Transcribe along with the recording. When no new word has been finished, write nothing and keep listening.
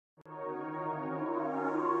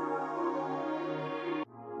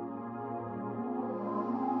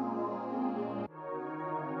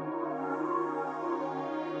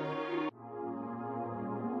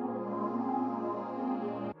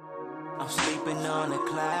sleeping on a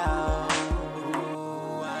cloud.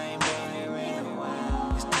 Ooh, I ain't been here in a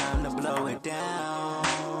while. It's time to blow it down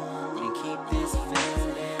and keep this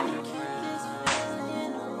feeling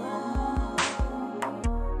around.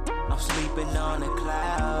 I'm sleeping on a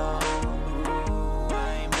cloud. Ooh,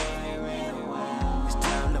 I ain't been here in a while. It's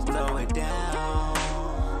time to blow it down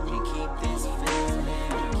and keep this feeling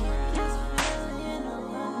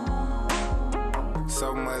around.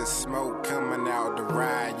 So much smoke coming out the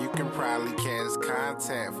ride, you can probably catch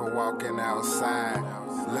contact for walking outside.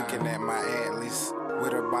 Looking at my atlas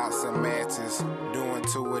with a box of matches, doing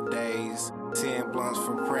 2 a days, 10 blunts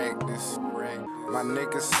for practice. My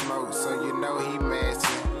nigga smoke, so you know he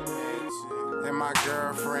matching. And my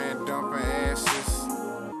girlfriend dumping ashes.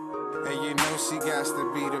 And you know she got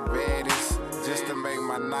to be the baddest, just to make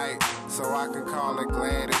my night, so I can call her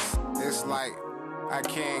Gladys. It's like I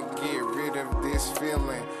can't get rid of this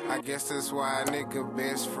feeling. I guess that's why a nigga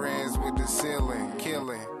best friends with the ceiling.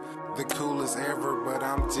 Killing the coolest ever, but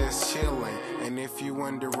I'm just chilling. And if you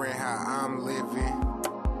wondering how I'm living,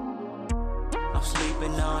 I'm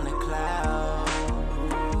sleeping on a cloud.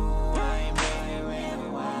 Ooh, I ain't been here in a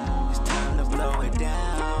while. It's time to blow it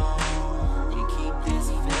down and keep this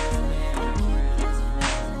feeling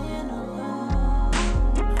around.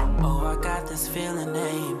 Oh, I got this feeling I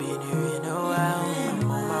ain't been here in a while. I'm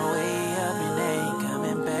on my way up and I ain't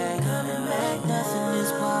coming back. Nothing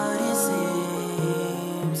is what it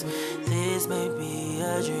seems. This may be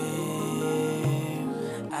a dream.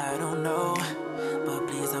 I don't know, but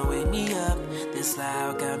please don't wake me up. This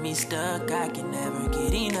loud got me stuck, I can never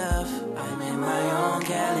get enough. I'm in my own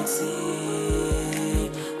galaxy,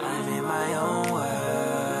 I'm in my own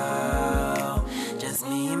world. Just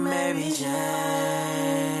me and Mary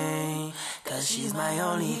Jane, cause she's my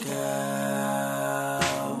only girl.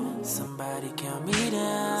 Somebody count me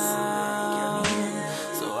down,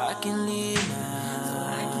 so I can leave now.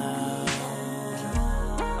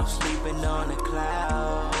 I'm sleeping on a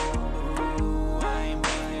cloud. Ooh, I ain't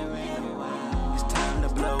been here in a while. It's time to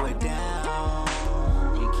blow it down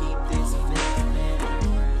and keep this feeling.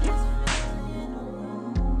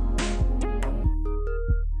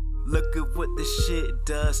 Look at what this shit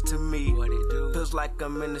does to me. What it do? Feels like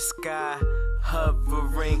I'm in the sky,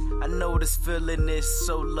 hovering. I know this feeling is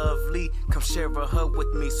so lovely. Come share a hug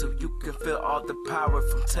with me so you can feel all the power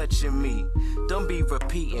from touching me. Don't be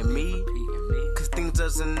repeating me, cause things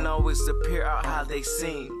doesn't always appear out how they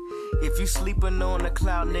seem. If you sleeping on a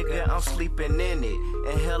cloud, nigga, I'm sleeping in it.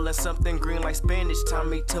 Inhaling something green like spinach. Tie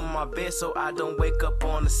me to my bed so I don't wake up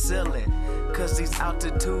on the ceiling. Cause these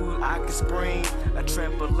altitude I can spring. A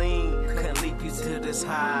trampoline couldn't lead you to this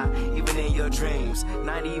high, even in your dreams.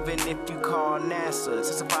 Not even if you call NASA.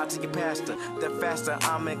 It's about to get faster, the faster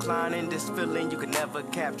I'm inclining. This feeling you can never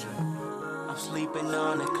capture. I'm sleeping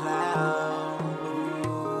on a cloud.